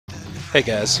Hey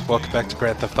guys, welcome back to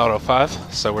Grand Theft Auto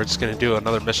 5. So we're just going to do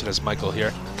another mission as Michael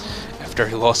here. After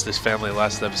he lost his family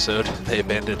last episode, they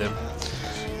abandoned him.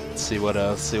 Let's see what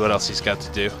else he's got to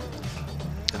do.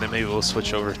 And then maybe we'll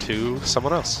switch over to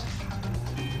someone else.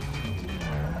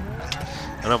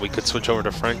 I don't know, we could switch over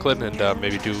to Franklin and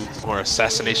maybe do more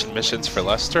assassination missions for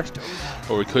Lester.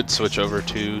 Or we could switch over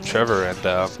to Trevor and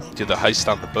do the heist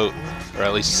on the boat. Or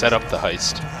at least set up the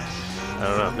heist. I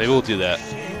don't know, maybe we'll do that,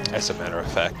 as a matter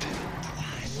of fact.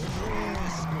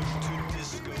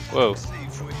 Whoa.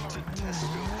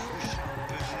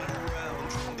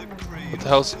 What the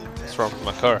hell's wrong with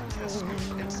my car?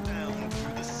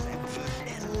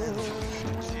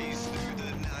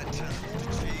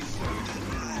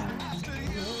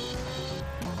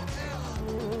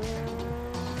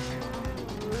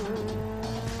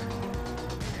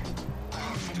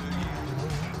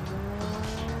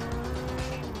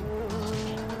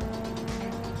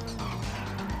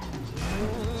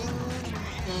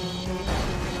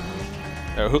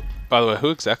 By the way, who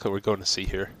exactly are we going to see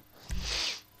here?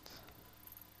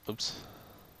 Oops.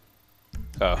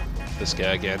 Oh, this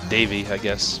guy again. Davey, I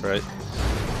guess, right?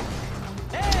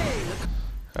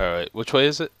 Alright, which way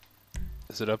is it?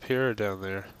 Is it up here or down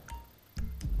there?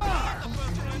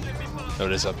 Oh,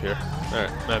 it is up here.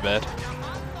 Alright, my bad.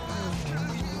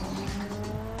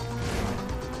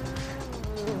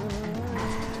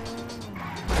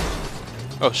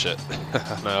 Oh shit.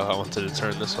 No, I wanted to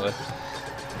turn this way.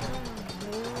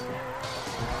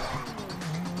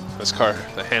 This car,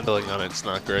 the handling on it's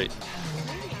not great.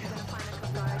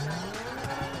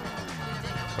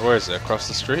 Where is it? Across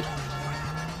the street?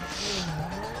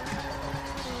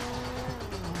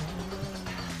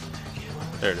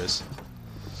 There it is.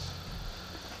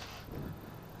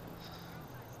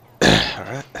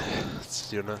 Alright, let's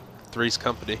do Three's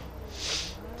Company.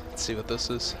 Let's see what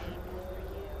this is.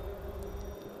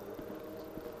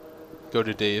 Go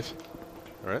to Dave.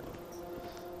 Alright.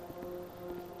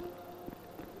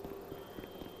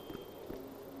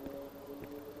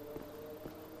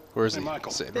 Where is he?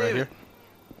 Michael. Sitting David. right here?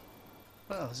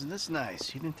 Well, isn't this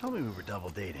nice? You didn't tell me we were double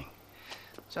dating.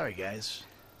 Sorry, guys.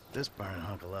 This burning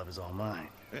hunk of love is all mine.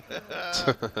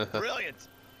 Brilliant!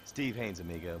 Steve Haynes,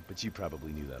 amigo, but you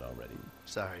probably knew that already.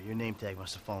 Sorry, your name tag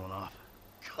must have fallen off.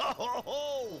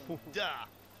 Oh, duh!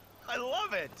 I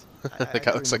love it! That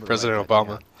guy looks like President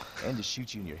Obama. And to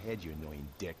shoot you in your head, you annoying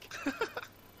dick.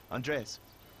 Andres,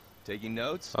 taking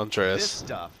notes? Andres. This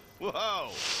stuff. Whoa!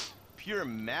 Pure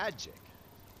magic.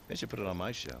 They should put it on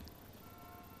my show.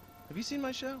 Have you seen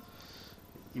my show?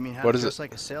 You mean how What to is dress it?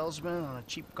 like a salesman on a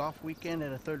cheap golf weekend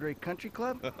at a third-rate country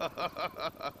club?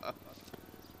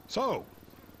 So,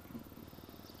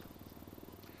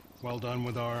 well done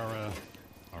with our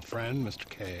friend, Mr.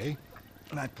 K.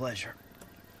 My pleasure.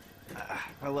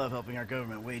 I love helping our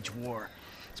government wage war,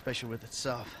 especially with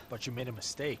itself. But you made a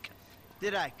mistake.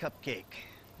 Did I, Cupcake?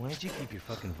 Why don't you keep your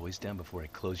fucking voice down before I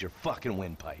close your fucking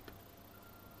windpipe?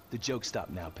 The joke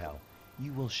stopped now, pal.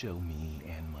 You will show me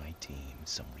and my team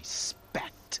some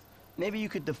respect. Maybe you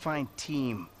could define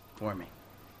team for me.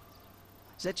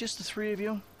 Is that just the three of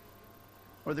you?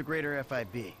 Or the greater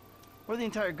FIB? Or the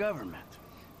entire government?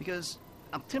 Because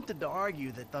I'm tempted to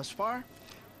argue that thus far,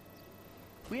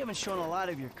 we haven't shown a lot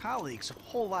of your colleagues a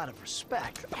whole lot of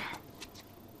respect.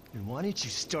 And why don't you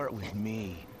start with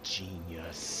me,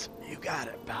 genius? You got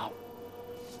it, pal.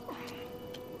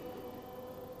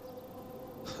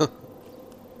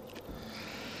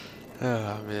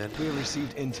 Oh man. We have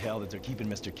received intel that they're keeping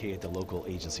Mr. K at the local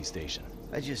agency station.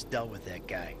 I just dealt with that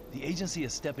guy. The agency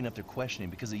is stepping up their questioning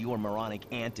because of your moronic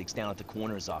antics down at the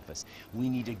coroner's office. We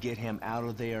need to get him out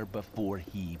of there before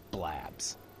he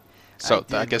blabs. So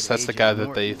I guess that's the guy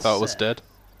that they thought was dead?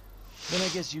 Then I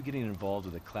guess you getting involved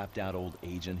with a clapped-out old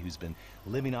agent who's been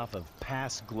living off of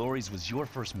past glories was your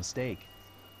first mistake.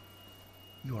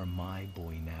 You are my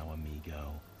boy now,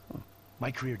 amigo. My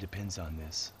career depends on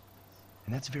this.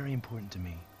 And that's very important to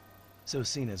me. So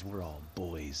seeing as we're all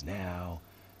boys now,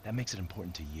 that makes it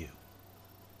important to you.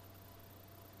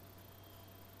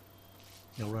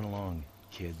 Now run along,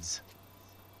 kids.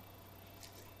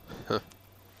 You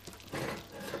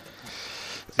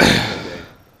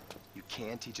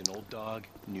can teach an old dog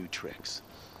new tricks.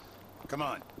 Come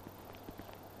on.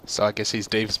 So I guess he's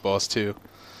Dave's boss too.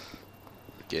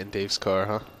 Get in Dave's car,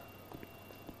 huh?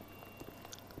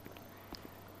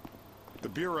 The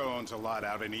Bureau owns a lot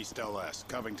out in East LS.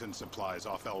 Covington Supplies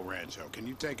off El Rancho. Can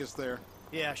you take us there?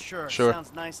 Yeah, sure. Sure.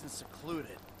 Sounds nice and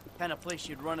secluded. Kind of place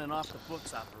you'd run an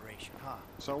off-the-books operation, huh?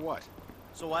 So what?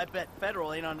 So I bet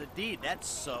federal ain't on the deed, that's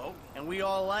so. And we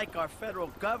all like our federal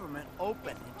government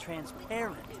open and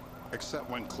transparent. Except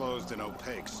when closed and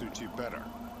opaque suits you better.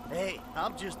 Hey,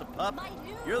 I'm just a puppet.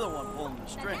 You're the one pulling the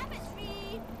strings. The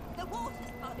lavatory, the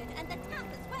water's flooded, and the tap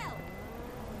as well.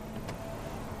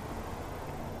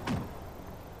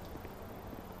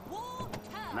 Water.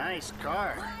 Nice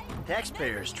car.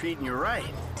 Taxpayers treating you right.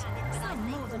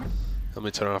 Let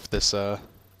me turn off this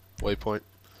waypoint.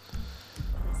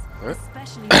 Alright.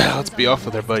 Let's be off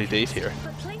with our buddy Dave here.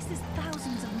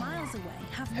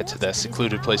 Head to that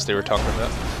secluded place they were talking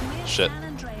about. Shit.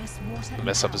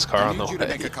 Mess up his car on the I need you to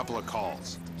make way. a couple of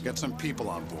calls. Get some people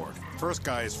on board. First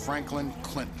guy is Franklin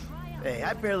Clinton. Hey,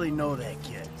 I barely know that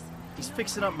kid. He's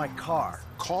fixing up my car.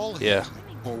 Call him, Yeah.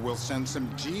 or we'll send some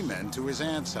G-men to his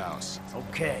aunt's house.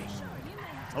 Okay.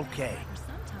 Okay.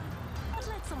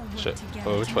 Shit.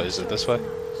 Oh, which way is it? This way?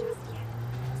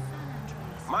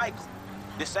 Michael,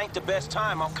 this ain't the best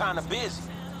time. I'm kind of busy.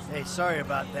 Hey, sorry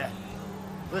about that.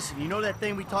 Listen, you know that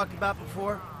thing we talked about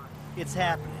before? It's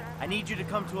happening. I need you to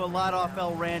come to a lot off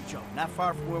El Rancho, not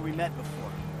far from where we met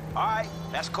before. All right,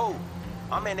 that's cool.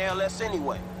 I'm in LS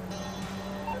anyway.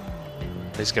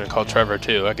 He's gonna call Trevor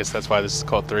too. I guess that's why this is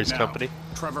called Three's Now, Company.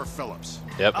 Trevor Phillips.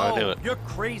 Yep, I knew Oh, it. you're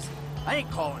crazy. I ain't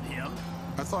calling him.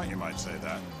 I thought you might say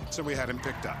that, so we had him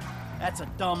picked up. That's a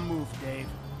dumb move, Dave.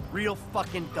 Real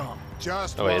fucking dumb.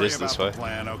 Just Oh, wait, it worry is about this the way.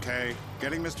 plan, okay?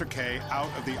 Getting Mr. K out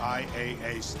of the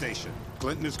IAA station.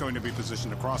 Clinton is going to be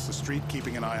positioned across the street,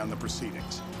 keeping an eye on the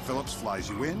proceedings. Phillips flies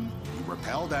you in, you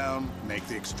rappel down, make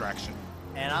the extraction.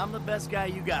 And I'm the best guy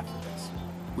you got for this.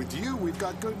 With you, we've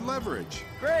got good leverage.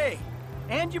 Great.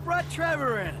 And you brought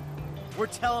Trevor in. We're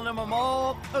telling him I'm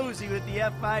all cozy with the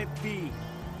FIB.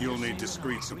 You'll need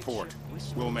discreet support.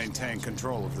 We'll maintain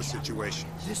control of the situation.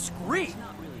 Discreet?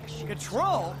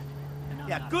 Control?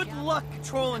 Yeah, good luck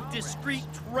controlling discreet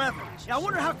Trevor. Yeah, I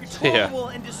wonder how controllable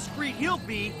and discreet he'll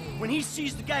be when he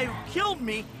sees the guy who killed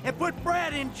me and put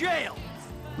Brad in jail.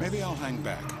 Maybe I'll hang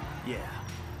back. Yeah,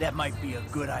 that might be a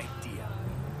good idea.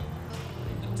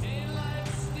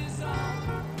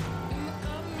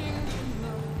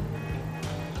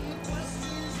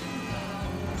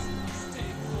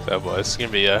 Oh boy, this is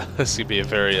gonna be a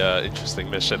very interesting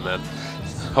mission then.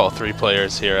 All three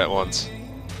players here at once.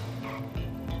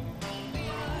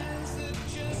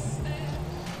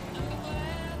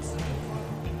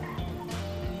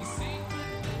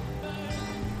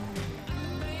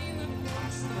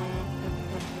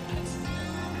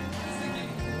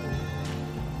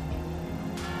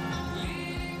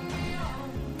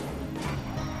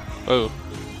 Oh.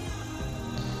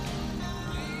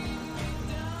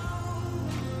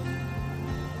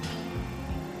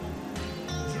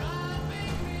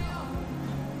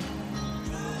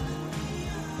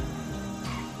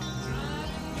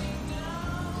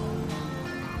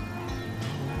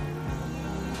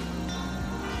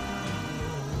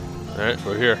 Alright,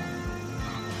 we're here.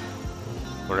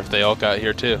 Wonder if they all got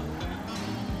here too.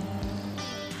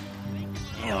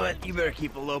 You know what? You better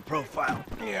keep a low profile.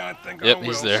 Yeah, I think Yep, I will.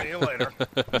 he's there. See you later.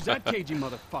 Who's that cagey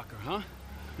motherfucker, huh?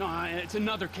 No, it's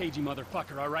another cagey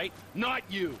motherfucker, all right? Not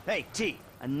you. Hey, T,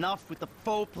 enough with the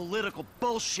faux political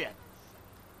bullshit.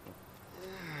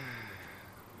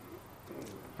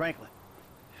 Franklin,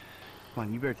 come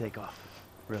on, you better take off.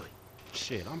 Really.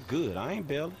 Shit, I'm good. I ain't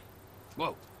bailing.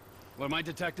 Whoa. What, am I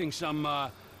detecting some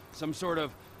sort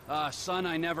of son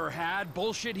I never had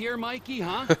bullshit here, Mikey,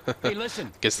 huh? Hey,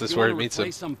 listen. Guess this you where it wanna meets him.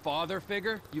 replace some father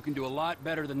figure? You can do a lot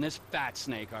better than this fat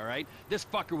snake, all right? This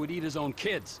fucker would eat his own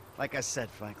kids. Like I said,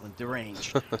 Franklin,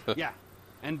 deranged. Yeah,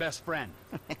 and best friend.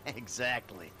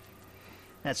 Exactly.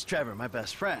 That's Trevor, my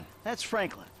best friend. That's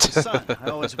Franklin, the son I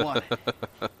always wanted.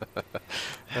 All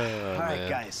right, man.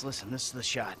 guys, listen, this is the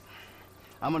shot.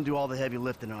 I'm gonna do all the heavy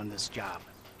lifting on this job,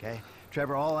 okay?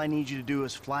 Trevor, all I need you to do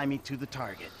is fly me to the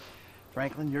target.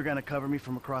 Franklin, you're gonna cover me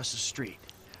from across the street.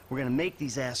 We're gonna make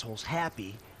these assholes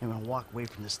happy, and we're gonna walk away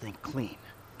from this thing clean.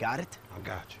 Got it? I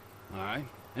got you. All right?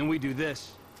 And we do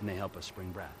this, and they help us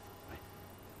spring Brad. Right?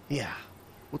 Yeah.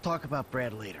 We'll talk about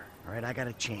Brad later, all right? I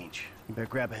gotta change. You better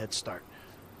grab a head start.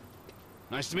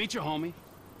 Nice to meet you, homie.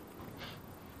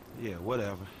 Yeah,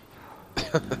 whatever.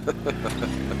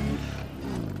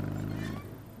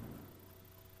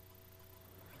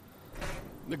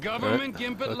 The government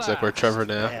gimp at Looks last. like we're Trevor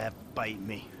now. Yeah, bite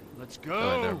me. Let's go.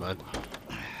 Oh, never mind.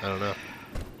 I don't know.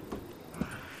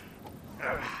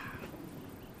 All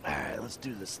right, let's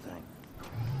do this thing.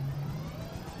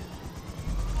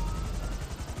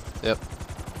 Yep.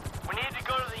 We need to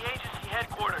go to the agency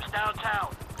headquarters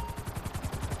downtown.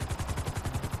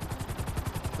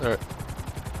 Alright.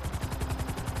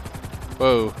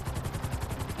 Whoa.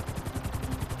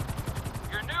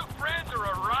 Your new friends are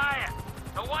a riot.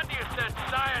 No wonder you said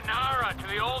sayonara to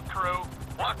the old crew.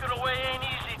 Walking away ain't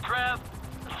easy, Trev.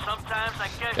 Sometimes Sometimes I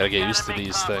guess Gotta you get used to make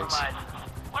these things. compromises.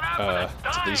 What happened To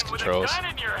dying these with controls. a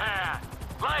gun in your hand?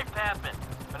 Life happened.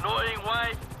 Annoying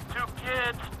wife, 2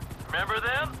 kids. Remember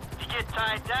them? You get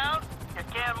tied down, you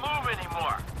can't move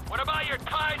anymore. What about your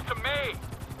ties to me?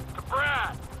 To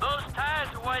Brad? Those ties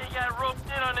are why you got roped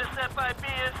in on this FIB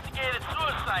instigated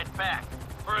suicide pact.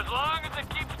 For as long as it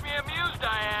keeps me amused,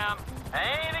 I am.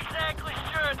 I ain't exactly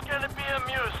sure it's gonna be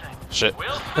amusing. Shit.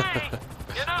 We'll see.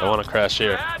 You know, Don't want to crash you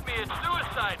here. had me at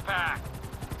suicide pact.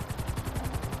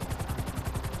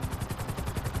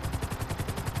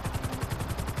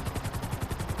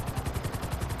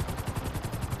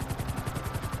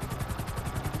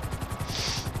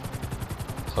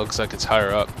 Looks like it's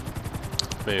higher up.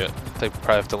 Maybe I think we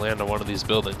probably have to land on one of these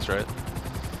buildings, right?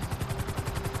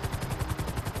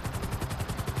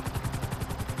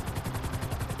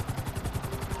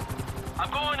 I'm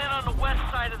going in on the west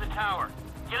side of the tower.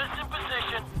 Get us in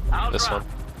position. I'll This drop.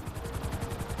 one.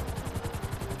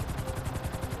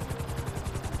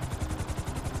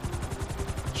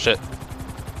 Shit.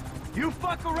 You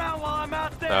fuck around while I'm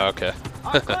out there. Oh, okay.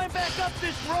 I'll climb back up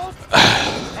this rope.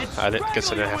 I didn't,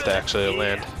 guess I didn't have to actually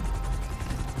land.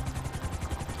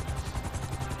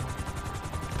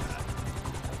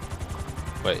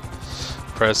 Wait.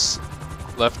 Press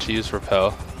left to use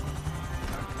repel.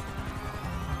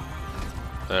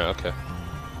 Oh, okay.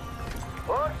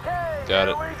 Okay, Got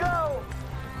it. here we go.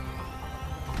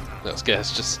 Those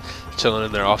guys just chilling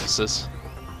in their offices.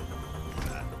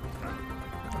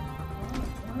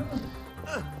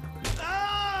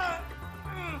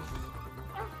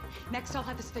 Next, I'll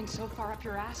have this thing so far up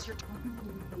your ass, you're...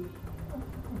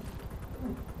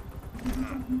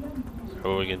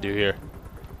 What are we gonna do here?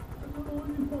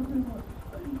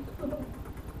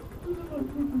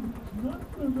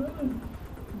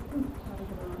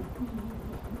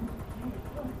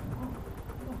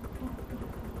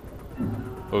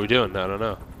 What are we doing? I don't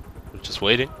know. We're just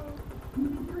waiting.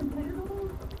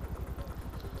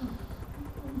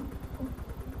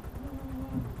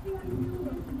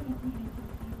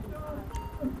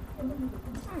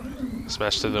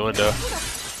 Smash through the window. Who the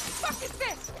fuck is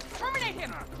this? Terminate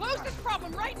him! Close this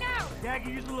problem right now!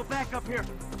 Daggy, use a little backup here.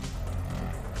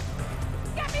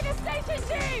 Get me the station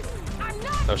chief! I'm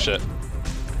not... Oh shit.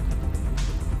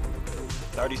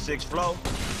 36 flow.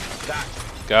 Got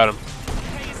Got him.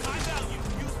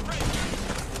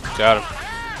 Got him.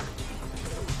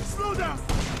 Slow down.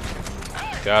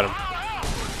 Got him.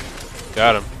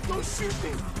 Got him. Don't shoot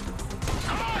me.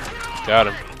 Got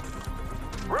him.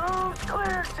 Room's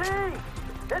clear, T.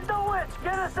 Hit the witch.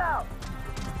 Get us out.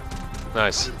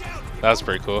 Nice. That was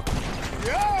pretty cool.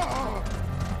 Yeah.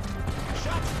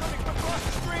 shots coming from across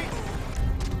the street.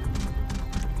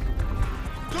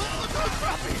 Don't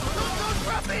drop me. Don't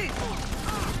drop me.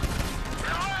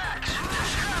 Relax.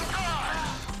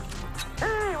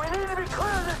 Hey, we need to be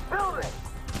clear of this building.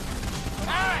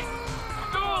 Hey,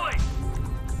 Dooley.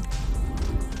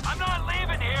 I'm not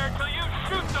leaving here until you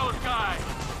shoot those guys.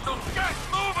 So get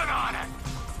moving on it.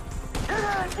 You're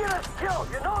gonna get us killed.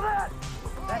 You know that?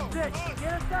 That's it.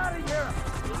 Get us out of here.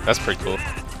 That's pretty cool.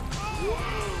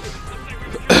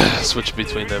 Switch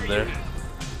between them there.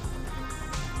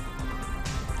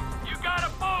 You got a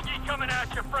bogey coming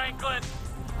at you, Franklin.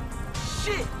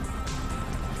 Shit.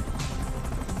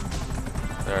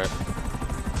 Alright.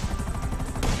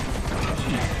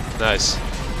 Nice.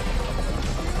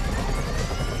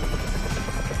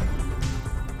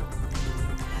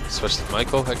 Switch to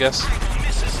Michael, I guess.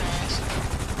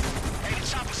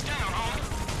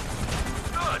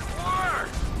 Good work.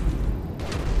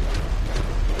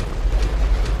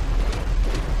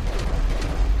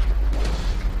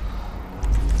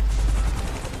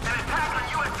 An attack on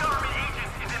U.S. government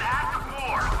agents is an act of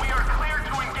war. We are clear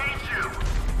to engage you.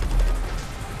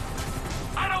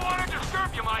 I don't want to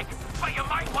disturb you, Mike, but you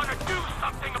might want to do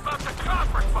something about the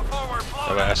coppers before we're blown.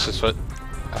 Alright, I should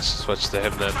switch to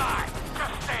him then.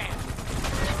 Just stand.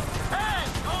 Hey,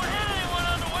 don't hit anyone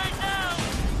on the way down.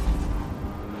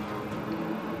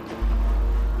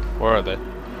 Where are they?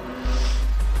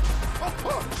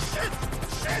 Oh, shit.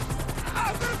 Shit.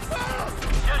 I'm gonna fall.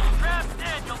 Just strapped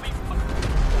in, you'll be fine.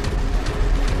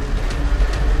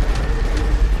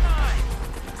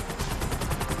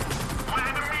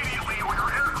 Land immediately or your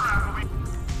aircraft will be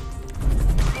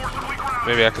forcibly grounded.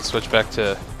 Maybe I could switch back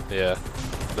to, yeah.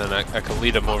 Then I can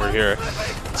lead him over here.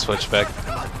 And switch back.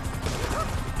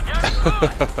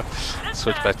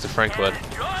 Switch back to Franklin. Enjoy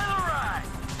the ride.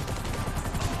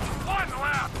 One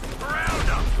lap around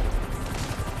them.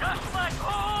 Just like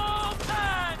old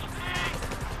times, T.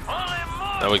 Only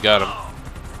more. Now we got him.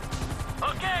 so.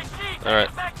 Okay, T. All right. Take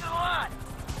us back to the lot.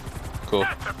 Cool.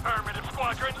 That's affirmative,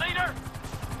 squadron leader.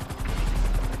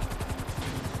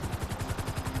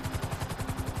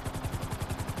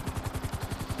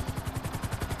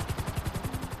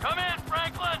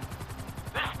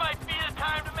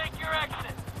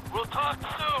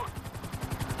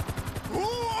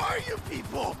 you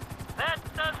people? That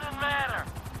doesn't matter.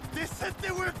 They said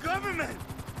they were government.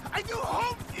 I do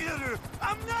home theater.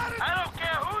 I'm not a... I don't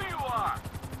care who you are.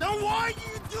 Then why are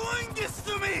you doing this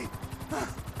to me?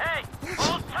 Hey,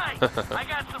 hold tight. I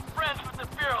got some friends with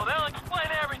the Bureau. They'll explain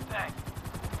everything.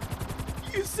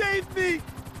 You saved me.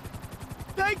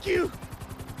 Thank you.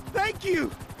 Thank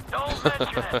you. Don't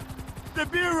mention it. The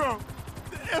Bureau,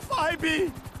 the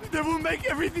FIB, they will make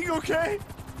everything okay?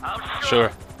 I'm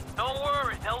Sure. Don't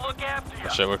worry, they'll look after you.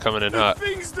 Sure, we're coming in The hot.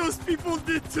 things those people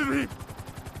did to me.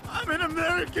 I'm an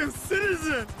American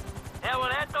citizen. Yeah, well,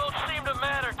 that don't seem to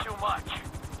matter too much.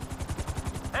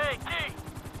 Hey, T,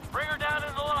 bring her down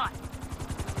in the lot.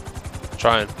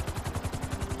 Trying.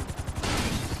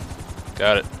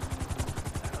 Got it.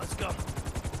 Let's go.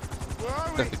 Where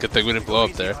are we? Good thing we didn't blow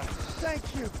up there.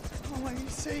 Thank you. Oh, you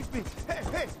saved me. Hey,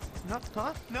 hey. Not,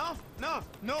 huh? No.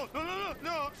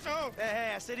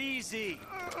 Hey, I said easy.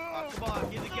 Oh, come on,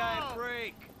 give the guy a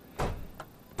break.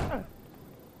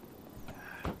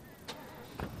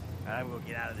 I will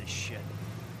get out of this shit.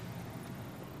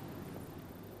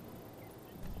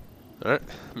 Alright,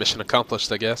 mission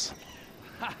accomplished, I guess.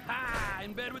 Ha ha!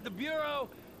 In bed with the Bureau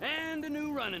and a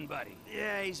new running buddy.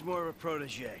 Yeah, he's more of a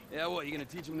protege. Yeah, what, you gonna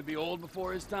teach him to be old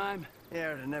before his time?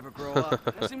 Yeah, to never grow up.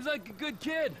 That seems like a good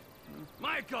kid.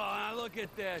 Michael, now look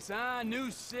at this, huh?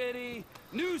 New city,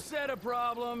 new set of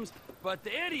problems, but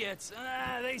the idiots,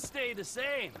 they stay the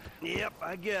same. Yep,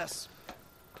 I guess.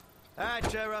 All right,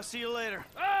 Trevor, I'll see you later.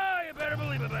 Oh, you better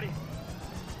believe it, buddy.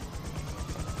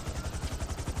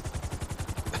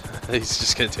 He's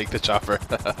just gonna take the chopper.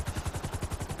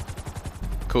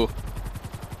 Cool.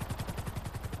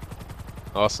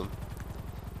 Awesome.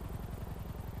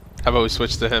 How about we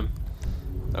switch to him?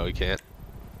 No, we can't.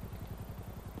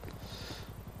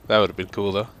 That would have been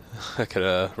cool though. I could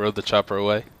rode the chopper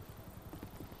away.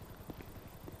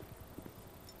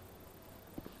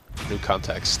 New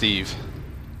contact, Steve.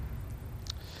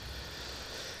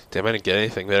 Damn, I didn't get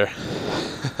anything there.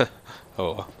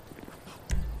 Oh well.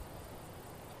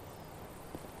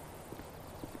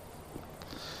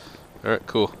 Alright,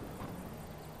 cool.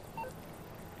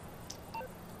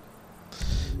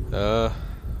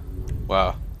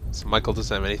 Wow. So Michael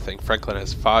doesn't have anything. Franklin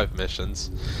has 5 missions.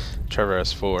 Trevor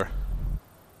has 4.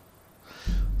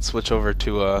 Let's switch over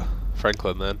to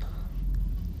Franklin then.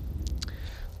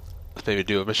 Let's maybe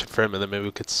do a mission for him, and then maybe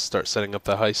we could start setting up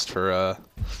the heist for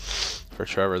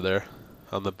Trevor there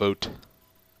on the boat.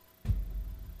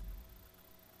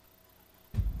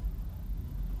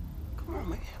 Come on,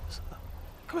 man. What's up?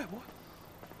 Come here, boy.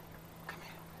 Come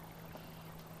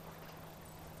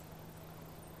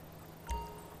here.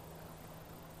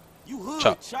 You hood,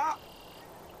 Chop. Chop.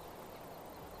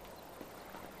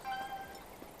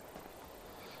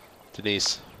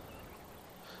 Denise.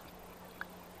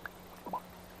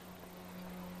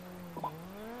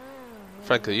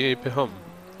 Franklin, you ain't been home.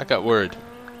 I got word.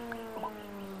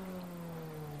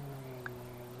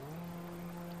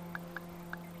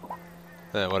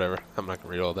 Whatever. I'm not gonna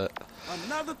read all that.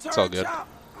 Another turn, It's all good. Chop.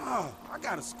 Oh, I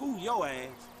gotta school your ass.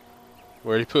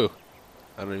 Where'd he poo?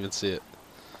 I don't even see it.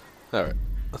 Alright.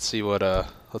 Let's see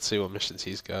what missions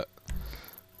he's got.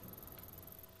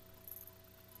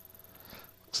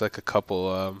 Looks like a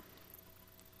couple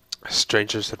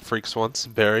strangers and freaks ones.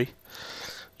 Barry.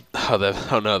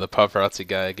 Oh no, the paparazzi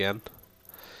guy again.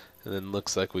 And then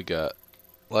looks like we got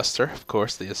Lester, of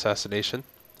course, the assassination.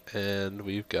 And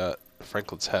we've got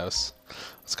Franklin's house.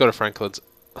 Let's go to Franklin's.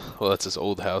 Well, that's his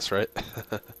old house, right?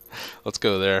 Let's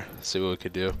go there, see what we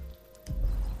could do.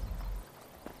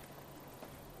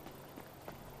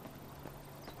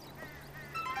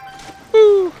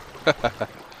 Woo! I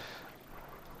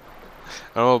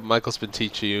don't know what Michael's been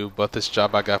teaching you, but this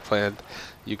job I got planned,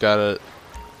 you gotta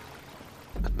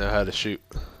know how to shoot.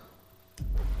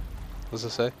 What does it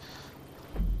say?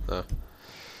 Oh.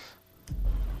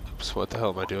 Oops, what the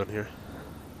hell am I doing here?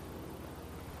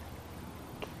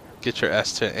 Get your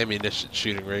ass to ammunition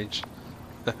shooting range.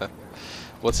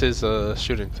 What's his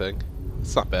shooting thing?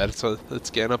 It's not bad. It's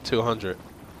getting up to 100.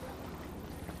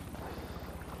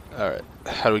 Alright,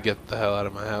 how do we get the hell out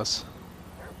of my house?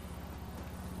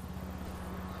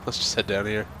 Let's just head down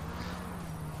here.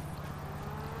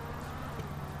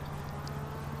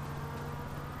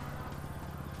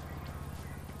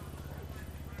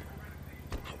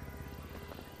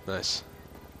 Nice.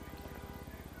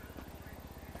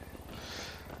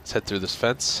 Let's head through this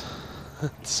fence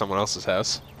to someone else's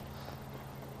house.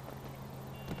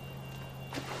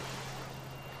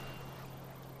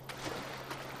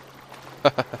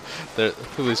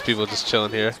 Who are these people just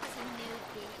chilling here?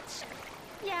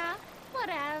 Yeah,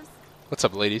 whatevs. What's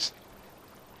up, ladies?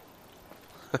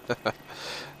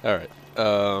 All right.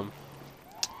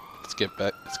 Let's get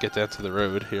back. Let's get down to the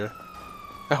road here.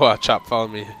 Oh wow, Chop, follow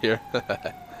me here.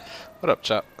 What up,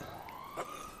 Chop?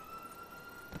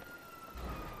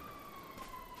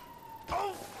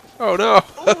 Oh no!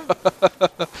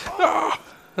 No!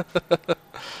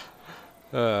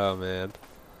 Oh man.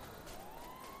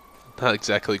 Not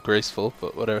exactly graceful,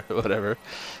 but whatever. Whatever.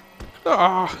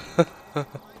 Oh.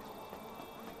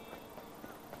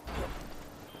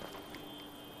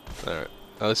 Alright,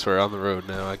 at least we're on the road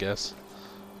now, I guess.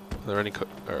 Are there any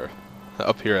or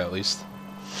up here at least?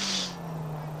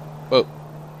 Whoa.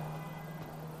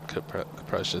 I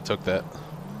probably should have took that.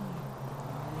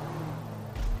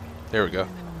 There we go.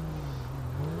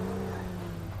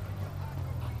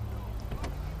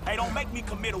 Hey, don't make me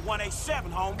commit a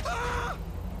 187, home.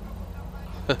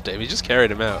 Damn, he just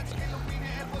carried him out.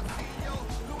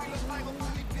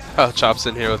 Oh, Chop's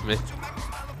in here with me.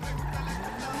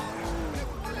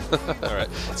 Alright,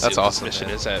 that's awesome. This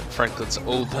mission is at Franklin's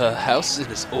old house in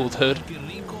his old hood.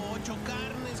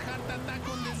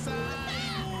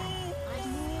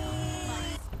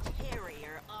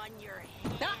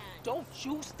 Don't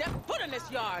you step foot in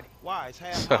this yard. Why? It's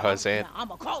half. His aunt.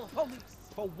 I'ma call the police.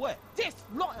 For what?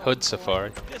 Disloyalty. Hood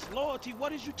safari. Disloyalty?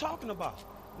 What is you talking about?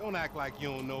 Don't act like you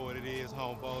don't know what it is,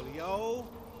 homeboy. Yo,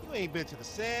 you ain't been to the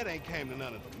set, ain't came to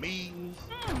none of the meetings.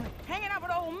 Hanging out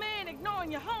with old men,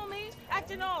 ignoring your homies,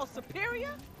 acting all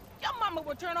superior? Your mama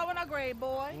would turn over in her grave,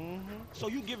 boy. So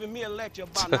you giving me a lecture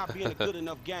about not being a good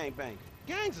enough gangbanger?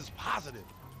 Gangs is positive.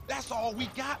 That's all we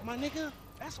got, my nigga.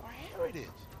 That's our heritage.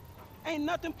 Ain't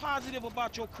nothing positive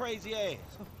about your crazy ass.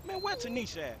 Man, where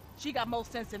Tanisha at? She got more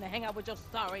sense than to hang out with your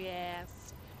sorry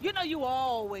ass. You know you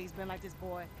always been like this,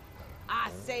 boy. I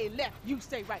say left, you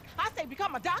say right. I say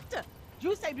become a doctor.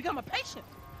 You say become a patient.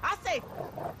 I say,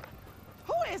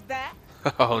 who is that?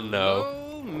 Oh no.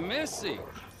 Oh, Missy.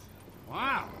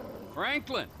 Wow,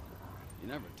 Franklin. You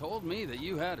never told me that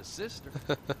you had a sister.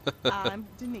 I'm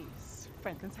Denise,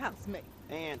 Franklin's housemate.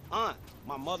 And aunt,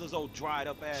 my mother's old dried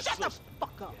up ass Shut sister. the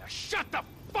fuck up. Yeah, shut the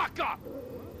fuck up!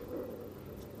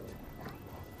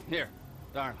 Here,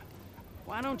 darling.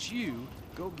 Why don't you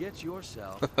go get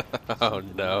yourself? Oh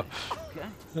no.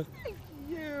 Okay.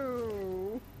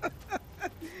 You.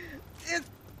 Is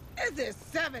it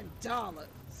 $7? I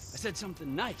said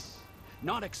something nice,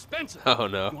 not expensive. Oh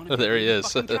You no. wanna There he get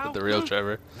is. fucking cow? The real Huh?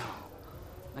 Trevor. No.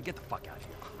 Now get the fuck out of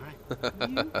here, all right?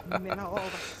 You men are all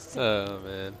the same. Oh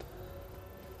man.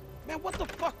 Man, what the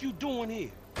fuck you doing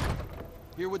here?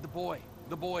 Here with the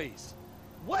boys.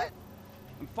 What?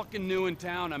 I'm fucking new in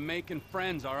town. I'm making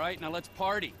friends, all right? Now let's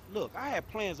party. Look, I had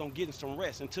plans on getting some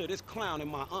rest until this clown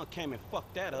and my aunt came and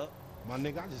fucked that up. My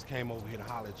nigga, I just came over here to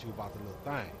holler at you about the little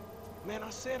thing. Man, I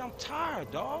said I'm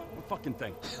tired, dawg. What fucking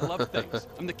thing? I love things.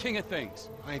 I'm the king of things.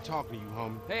 I ain't talking to you,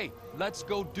 homie. Hey, let's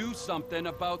go do something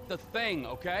about the thing,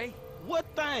 okay? What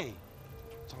thing?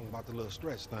 Talking about the little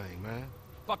stretch thing, man.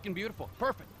 Fucking beautiful.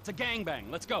 Perfect. It's a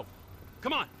gangbang. Let's go.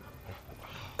 Come on.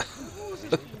 Who is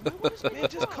this? Man,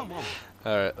 just come on.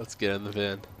 Alright, let's get in the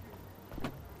van.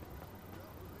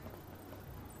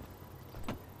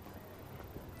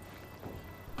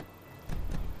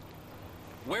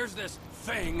 Where's this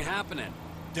thing happening?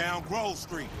 Down Grove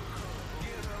Street.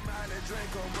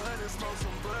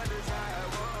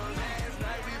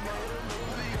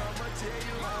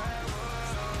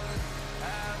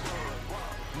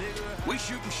 We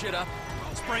shooting shit up,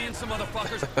 spraying some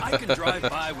motherfuckers. I can drive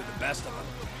by with the best of them.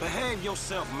 Behave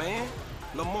yourself, man.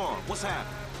 Lamar, what's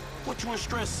happening? What you in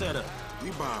stress set up? We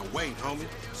buying weight, homie.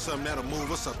 Something that'll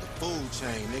move us up the food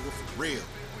chain, nigga, for real.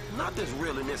 Not this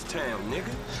real in this town,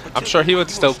 nigga. I'm sure he would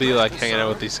still be like hanging out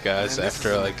with these guys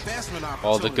after like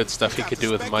all the good stuff he could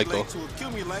do with Michael.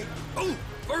 Ooh,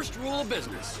 first rule of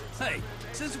business. Hey,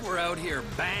 since we're out here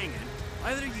banging,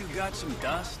 either you got some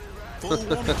dust. Fool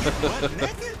wanna get butt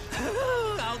naked?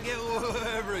 I'll get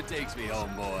wherever it takes me,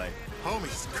 homeboy.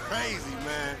 Homie's crazy,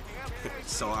 man.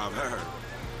 So I've heard.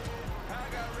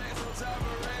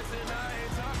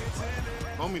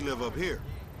 Homie live up here.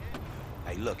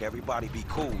 Hey, look, everybody be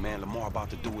cool, man. Lamar about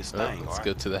to do his Oh, thing, let's all right?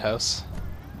 go to the house.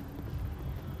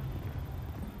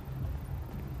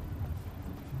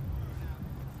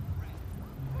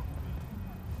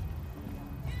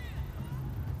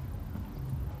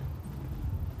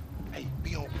 Hey,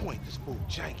 be on point. This fool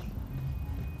janky.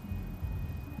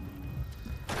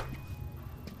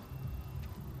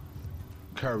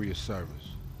 Courier service.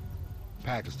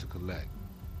 Package to collect.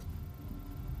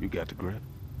 You got the grip?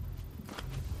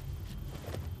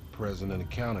 Present and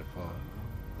accounted for.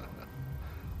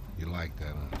 You like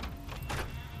that, huh?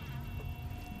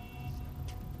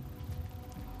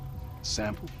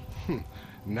 Sample?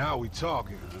 Now we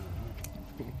talking.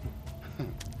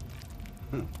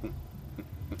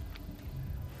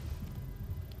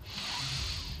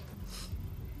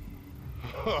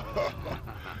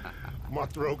 My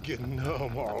throat getting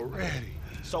numb already.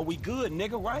 So we good,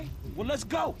 nigga, right? Well, let's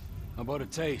go. How about a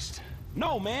taste?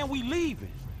 No, man, we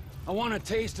leaving. I want a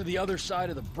taste of the other side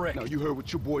of the brick. Now, you heard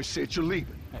what your boy said. You're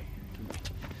leaving. Hey,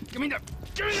 give me that.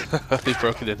 Give me that. He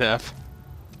broke it in half.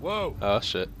 Whoa. Oh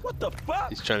shit. What the fuck?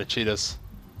 He's trying to cheat us.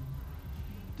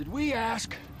 Did we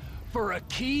ask for a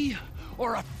key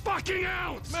or a fucking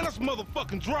ounce? Man, that's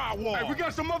motherfucking drywall. Hey, we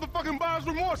got some motherfucking buyer's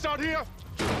remorse out here.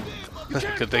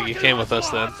 Good thing he came with us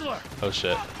then. Oh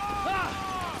shit.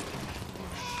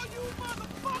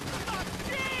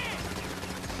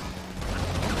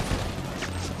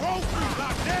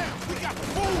 Goddamn, we got to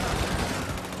move.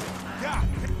 God.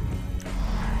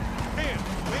 Man,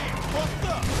 what's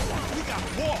up? We got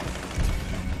to walk.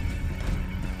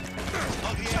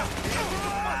 Ugly ass.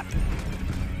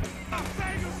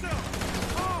 Save yourself.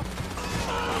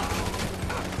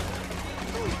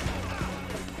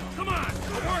 Come on,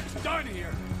 the work's done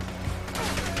here.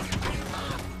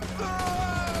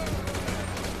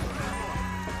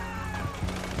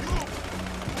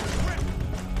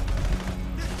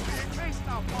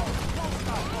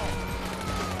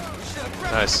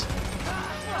 Nice.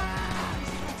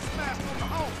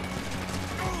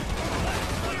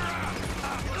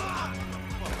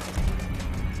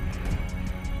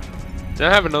 Did I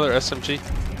have another SMG?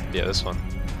 Yeah, this one.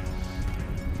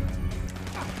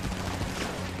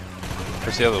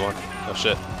 Where's the other one? Oh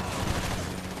shit.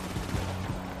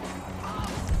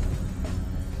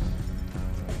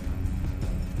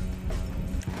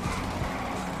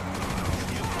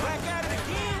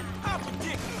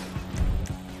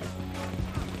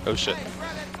 Oh shit.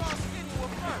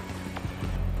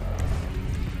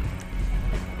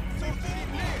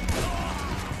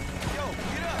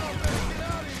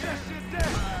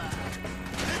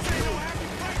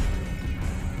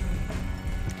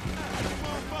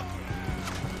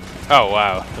 Oh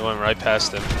wow, it went right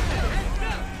past him.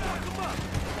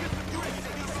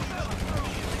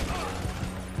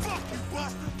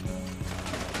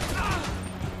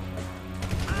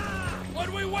 What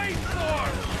are we waiting for?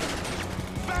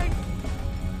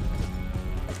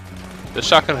 The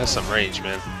shotgun has some range,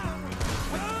 man.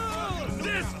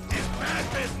 This is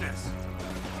bad business.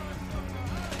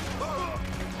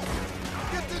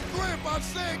 Get the grip, I'm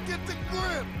saying, get the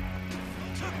grip.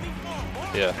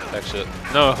 Yeah, actually.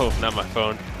 No, not my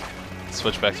phone.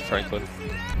 Switch back to Franklin.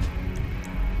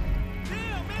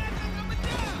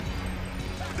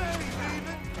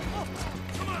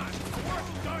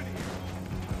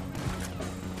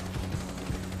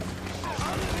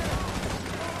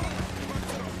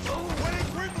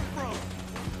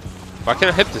 Why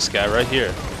can't I hit this guy right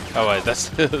here? Oh wait, that's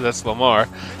that's Lamar.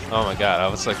 Oh my god, I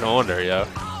was like, no wonder, yo.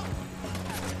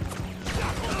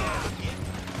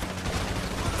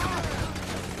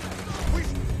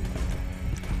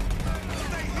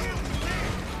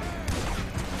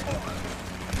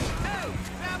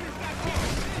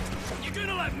 You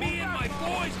gonna let me and my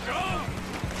boys go?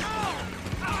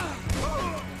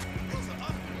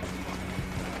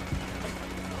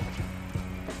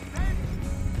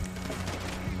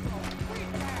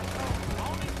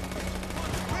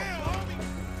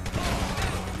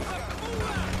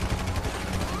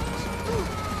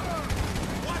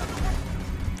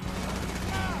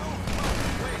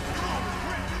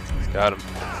 Got him.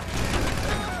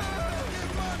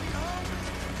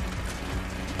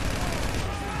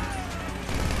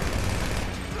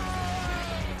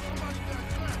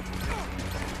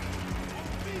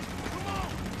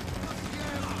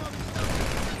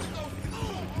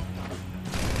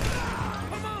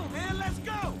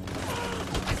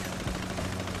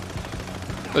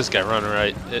 This guy running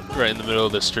right in the middle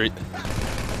of the street.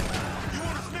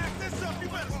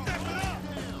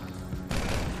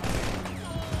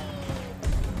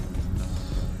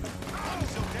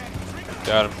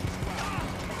 Got him.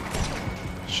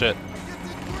 Shit.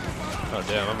 Oh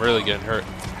damn, I'm really getting hurt.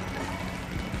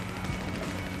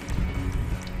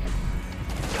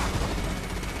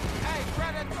 Hey,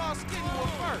 grab that tall skinny one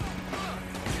first.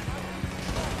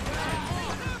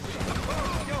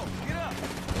 Yo, get up.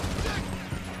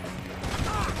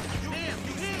 Damn,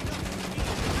 you hit.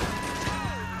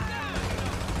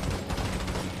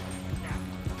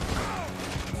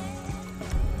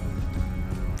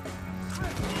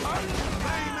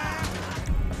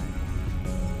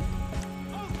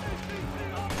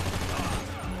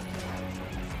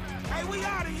 Hey, we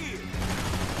out of here.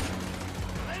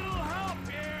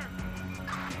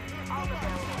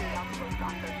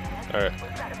 Alright,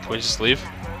 can we just leave?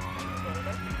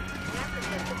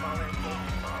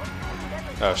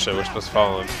 Oh shit, we're supposed to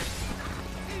follow him.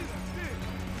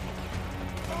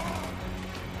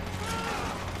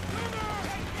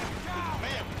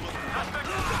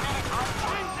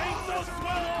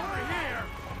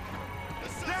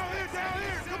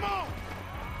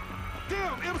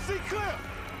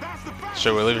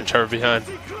 Sure, we're leaving Trevor behind.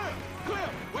 Wait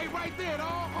right there,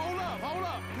 dog. Hold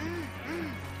up.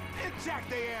 And jack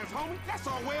their ass, homie. That's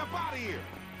our way up out of here.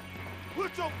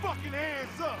 Put your fucking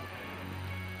hands up.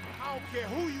 I don't care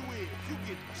who you is. You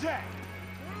get jacked.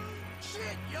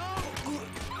 Shit, yo.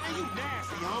 Man, you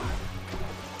nasty, homie.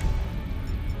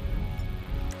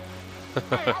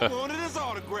 Hey, I wanted his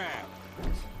autograph.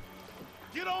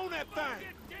 Get on that thing.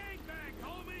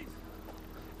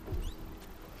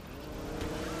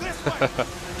 This way.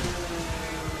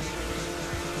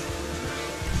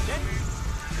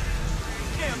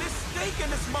 Damn, this stink in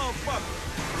this motherfucker.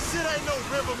 Shit ain't no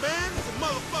river, man. It's a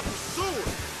motherfucking sewer.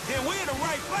 Then we're in the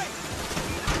right place.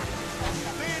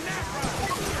 Stay in that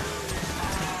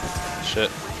ride.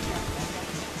 Shit.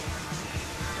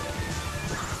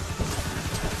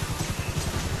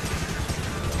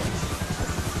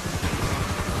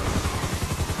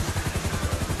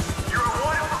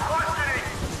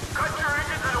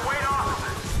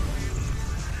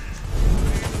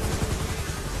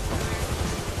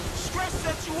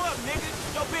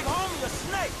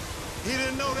 He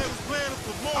didn't know they was planning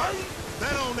for more.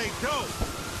 That on they dope.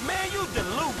 Man, you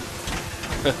deluded.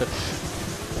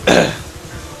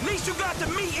 At least you got to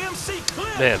meet MC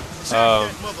Cliff. Man,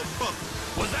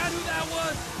 Was that who that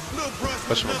was?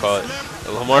 whatchamacallit?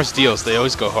 Lamar's deals, they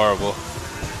always go horrible.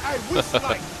 Hey, we should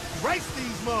like race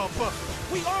these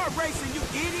motherfuckers. We are racing, you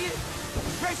idiot.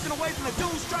 Racing away from the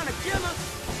dudes trying to kill us.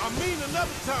 I mean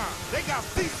another time. They got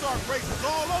sea shark races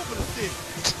all over the city.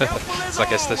 It's like I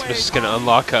guess this mission's gonna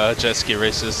unlock jet ski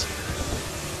races.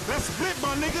 Let's split,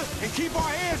 my nigga, and keep our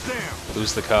heads down.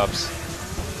 Lose the cops.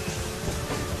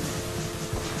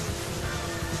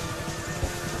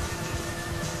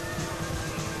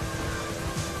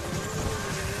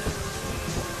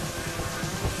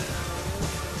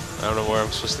 I don't know where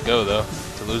I'm supposed to go though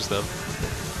to lose them.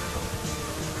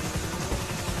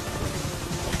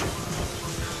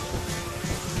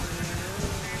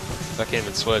 I can't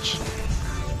even switch.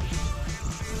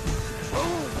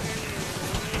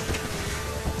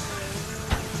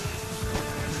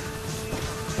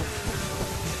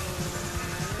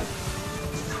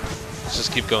 Let's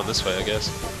just keep going this way, I guess.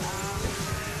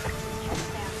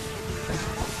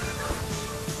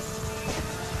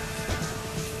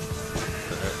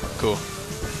 Alright, cool.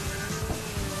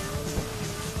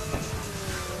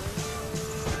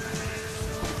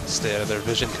 Stay out of their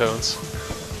vision cones.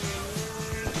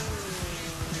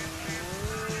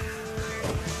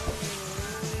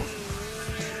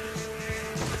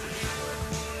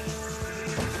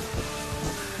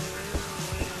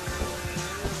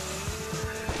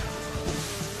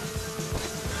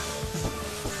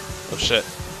 Oh shit.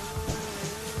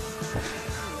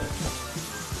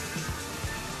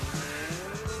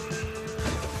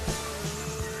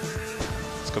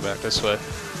 Let's go back this way.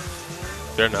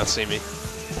 Better not see me.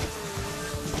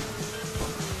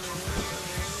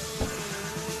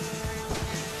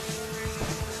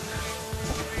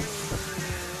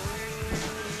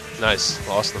 Nice,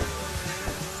 lost them.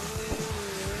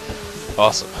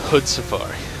 Awesome, hood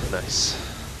safari, nice.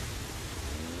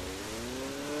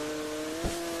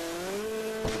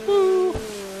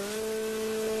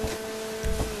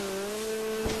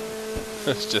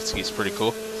 This jet ski's pretty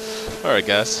cool. Alright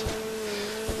guys, I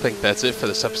think that's it for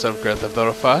this episode of Grand Theft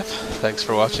Auto 5. Thanks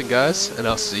for watching guys, and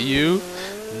I'll see you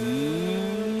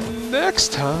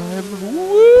next time.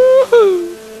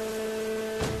 Woohoo!